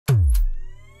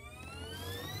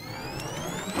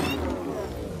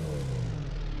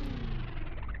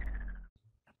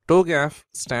TOGAF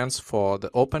stands for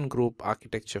the Open Group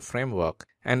Architecture Framework,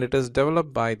 and it is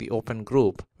developed by the Open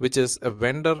Group, which is a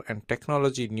vendor and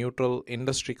technology-neutral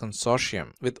industry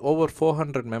consortium with over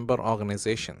 400 member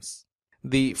organizations.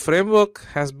 The framework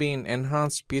has been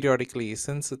enhanced periodically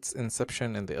since its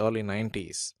inception in the early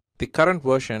 90s. The current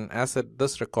version as at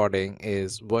this recording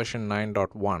is version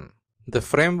 9.1. The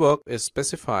framework is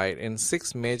specified in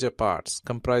 6 major parts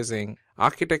comprising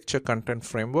Architecture Content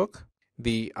Framework,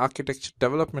 the Architecture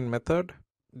Development Method,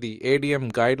 the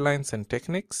ADM Guidelines and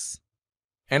Techniques,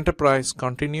 Enterprise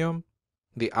Continuum,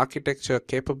 the Architecture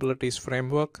Capabilities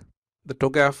Framework, the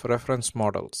TOGAF Reference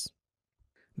Models.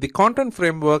 The content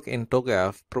framework in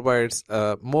TOGAF provides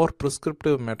a more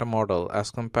prescriptive metamodel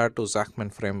as compared to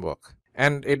Zachman framework,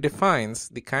 and it defines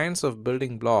the kinds of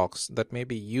building blocks that may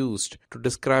be used to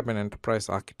describe an enterprise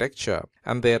architecture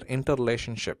and their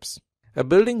interrelationships. A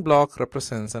building block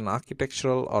represents an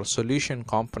architectural or solution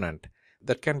component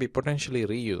that can be potentially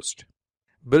reused.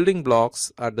 Building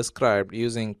blocks are described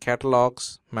using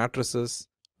catalogs, matrices,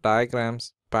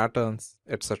 diagrams, patterns,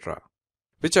 etc.,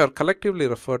 which are collectively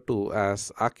referred to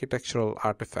as architectural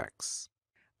artifacts.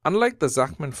 Unlike the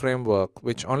Zachman framework,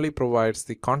 which only provides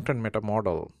the content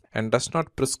metamodel and does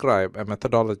not prescribe a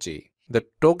methodology, the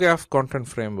TOGAF content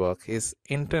framework is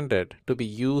intended to be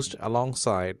used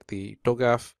alongside the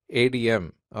TOGAF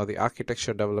ADM, or the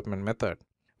Architecture Development Method,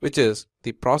 which is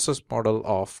the process model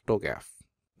of TOGAF.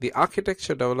 The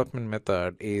Architecture Development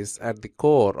Method is at the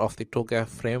core of the TOGAF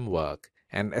framework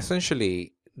and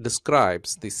essentially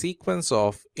describes the sequence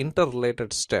of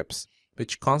interrelated steps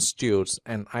which constitutes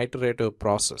an iterative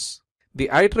process. The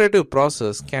iterative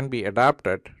process can be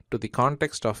adapted to the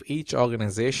context of each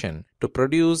organization to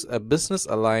produce a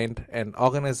business-aligned and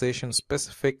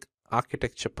organization-specific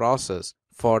architecture process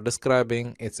for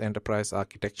describing its enterprise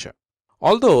architecture.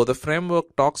 Although the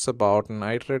framework talks about an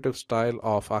iterative style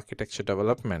of architecture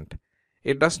development,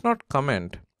 it does not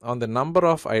comment on the number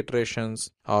of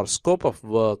iterations or scope of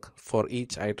work for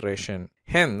each iteration.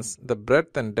 Hence, the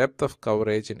breadth and depth of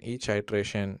coverage in each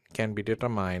iteration can be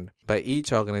determined by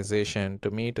each organization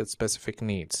to meet its specific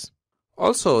needs.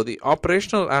 Also, the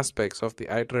operational aspects of the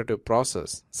iterative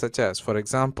process, such as, for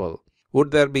example,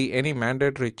 would there be any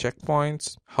mandatory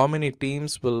checkpoints, how many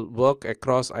teams will work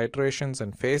across iterations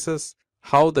and phases,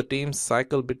 how the teams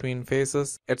cycle between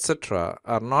phases, etc.,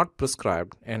 are not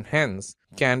prescribed and hence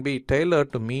can be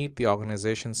tailored to meet the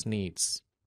organization's needs.